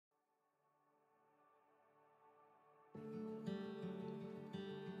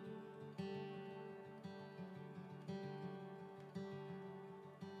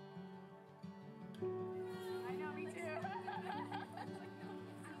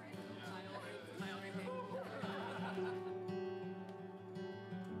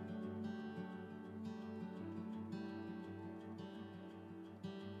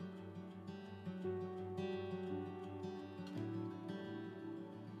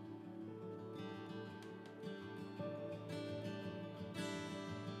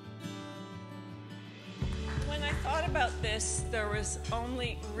thought about this, there was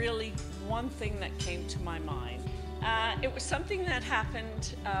only really one thing that came to my mind. It was something that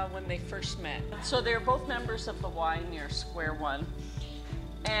happened when they first met. So they were both members of the Y near Square One.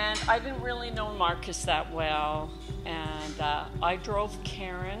 And I didn't really know Marcus that well. And I drove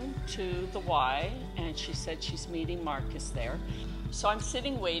Karen to the Y, and she said she's meeting Marcus there. So I'm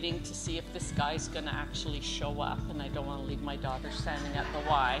sitting waiting to see if this guy's gonna actually show up, and I don't wanna leave my daughter standing at the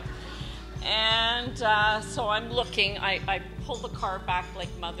Y. And so I'm looking, I pull the car back like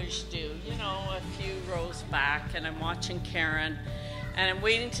mothers do, you know, a few rows back, and I'm watching Karen, and I'm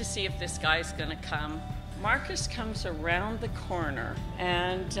waiting to see if this guy's gonna come. Marcus comes around the corner,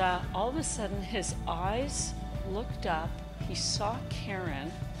 and all of a sudden his eyes looked up, he saw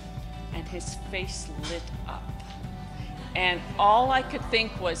Karen, and his face lit up. And all I could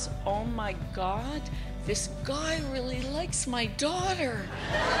think was, oh my God, this guy really likes my daughter.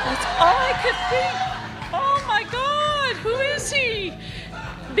 That's all I could think. Oh my God, who is he?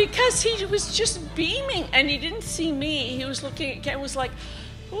 Because he was just beaming, and he didn't see me. He was looking at Ken, was like,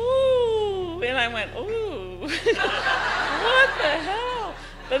 ooh, and I went, ooh, what the hell?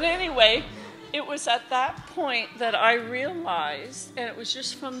 But anyway, it was at that point that I realized, and it was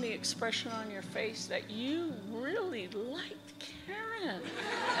just from the expression on your face, that you really liked Karen.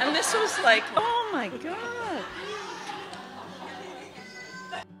 And this was like, oh my God.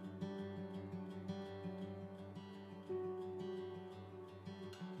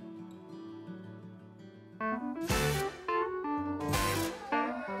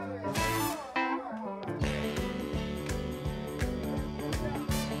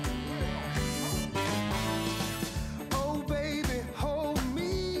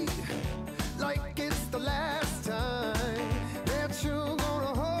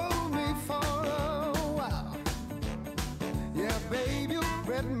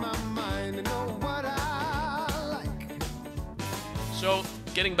 So,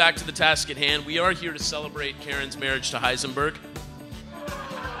 getting back to the task at hand, we are here to celebrate Karen's marriage to Heisenberg.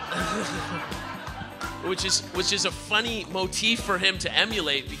 which is a funny motif for him to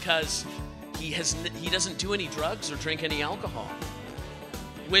emulate, because he doesn't do any drugs or drink any alcohol.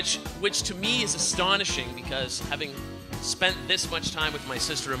 Which to me is astonishing, because having spent this much time with my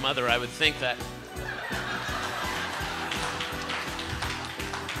sister and mother, I would think that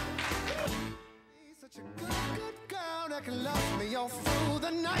can love me all through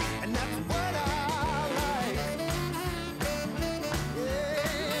the night, and that's what I like.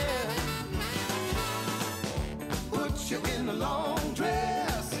 Yeah. Put you in a long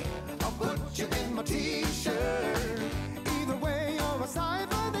dress, I'll put you in my t-shirt. Either way, you're a sight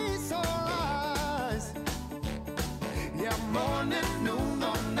for these sore eyes. Yeah, morning, noon,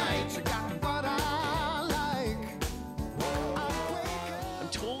 or night, you got what I like. I'm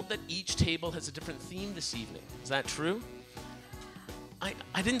told that each table has a different theme this evening. Is that true?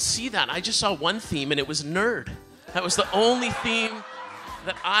 I didn't see that. I just saw one theme, and it was nerd. That was the only theme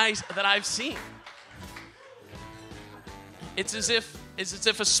that I've seen. It's as if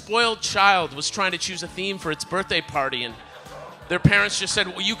a spoiled child was trying to choose a theme for its birthday party, and their parents just said,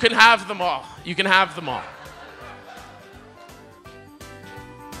 well, you can have them all. You can have them all.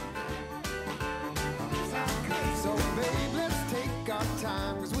 So babe, let's take our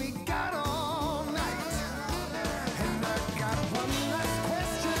time, 'cause we got all night. And I got one last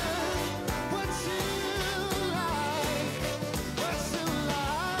question. What you like? What you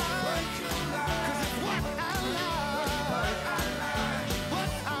like? 'Cause it's what I like. What I like.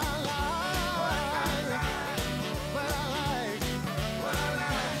 What I like. What I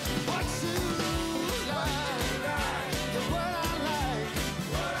like. What you like. What I like.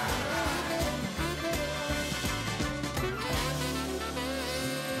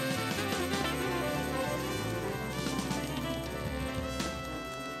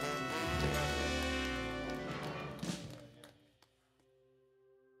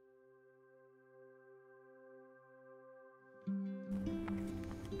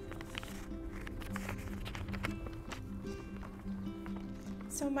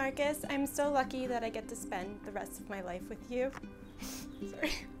 So Marcus, I'm so lucky that I get to spend the rest of my life with you.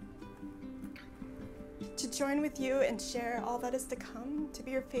 Sorry. To join with you and share all that is to come, to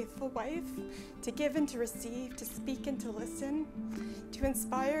be your faithful wife, to give and to receive, to speak and to listen, to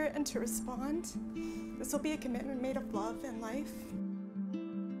inspire and to respond. This will be a commitment made of love and life.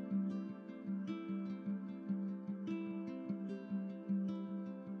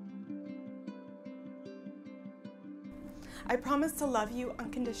 I promise to love you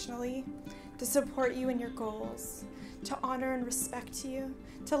unconditionally, to support you in your goals, to honor and respect you,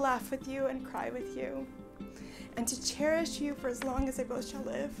 to laugh with you and cry with you, and to cherish you for as long as I both shall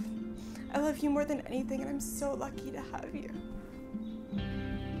live. I love you more than anything, and I'm so lucky to have you.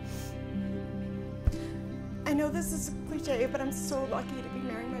 I know this is a cliche, but I'm so lucky to be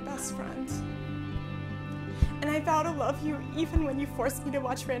marrying my best friend. And I vow to love you even when you force me to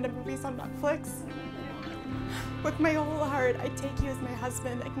watch random movies on Netflix. With my whole heart, I take you as my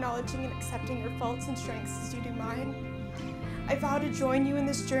husband, acknowledging and accepting your faults and strengths as you do mine. I vow to join you in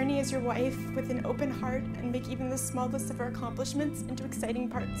this journey as your wife with an open heart and make even the smallest of our accomplishments into exciting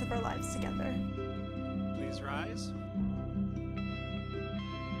parts of our lives together. Please rise.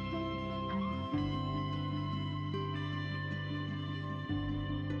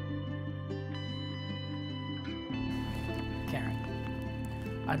 Karen,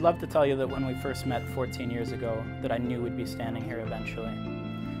 I'd love to tell you that when we first met 14 years ago that I knew we'd be standing here eventually.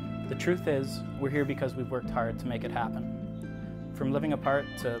 The truth is, we're here because we've worked hard to make it happen. From living apart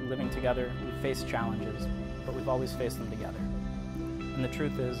to living together, we've faced challenges, but we've always faced them together. And the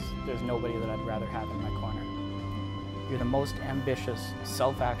truth is, there's nobody that I'd rather have in my corner. You're the most ambitious,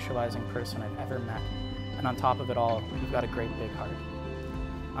 self-actualizing person I've ever met. And on top of it all, you've got a great big heart.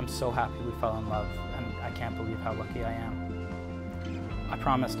 I'm so happy we fell in love, and I can't believe how lucky I am. I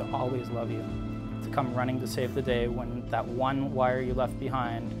promise to always love you, to come running to save the day when that one wire you left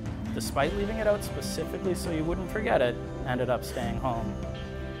behind, despite leaving it out specifically so you wouldn't forget it, ended up staying home.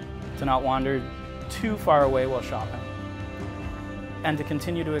 To not wander too far away while shopping. And to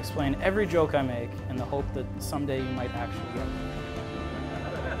continue to explain every joke I make in the hope that someday you might actually get it.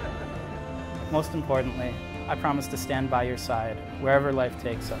 Most importantly, I promise to stand by your side wherever life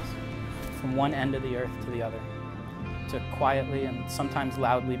takes us, from one end of the earth to the other, to quietly and sometimes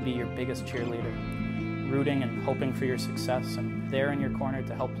loudly be your biggest cheerleader, rooting and hoping for your success, and there in your corner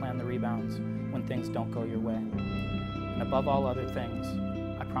to help plan the rebounds when things don't go your way. And above all other things,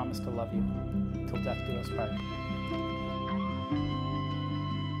 I promise to love you till death do us part.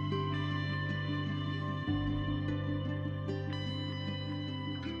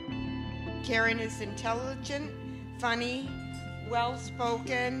 Karen is intelligent, funny,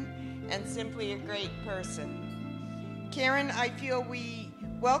 well-spoken, and simply a great person. Karen, I feel we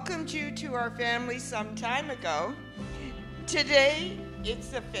welcomed you to our family some time ago. Today,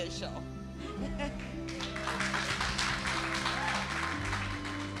 it's official.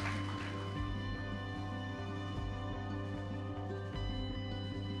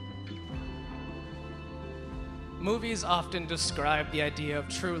 Movies often describe the idea of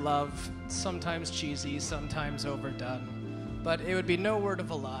true love, sometimes cheesy, sometimes overdone. But it would be no word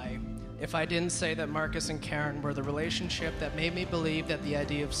of a lie if I didn't say that Marcus and Karen were the relationship that made me believe that the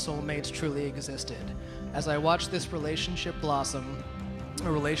idea of soulmates truly existed. As I watched this relationship blossom,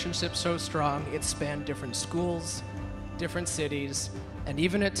 a relationship so strong it spanned different schools, different cities, and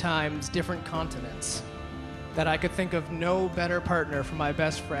even at times different continents, that I could think of no better partner for my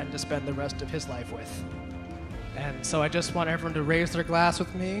best friend to spend the rest of his life with. And so I just want everyone to raise their glass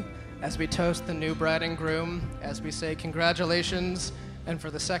with me as we toast the new bride and groom, as we say congratulations, and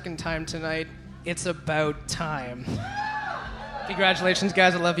for the second time tonight, it's about time. Congratulations,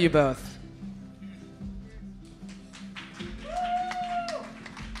 guys. I love you both.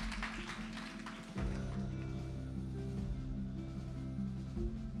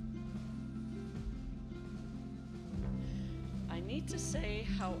 I need to say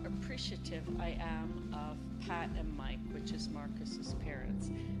how appreciative I am of Pat and Mike, which is Marcus's parents.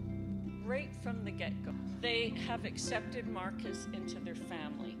 Right from the get-go, they have accepted Marcus into their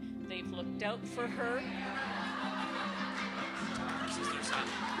family. They've looked out for her. This is their son.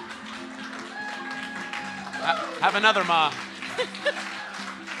 Have another, Ma.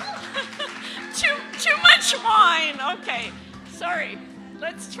 Too much wine. Okay, sorry.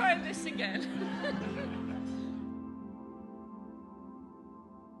 Let's try this again.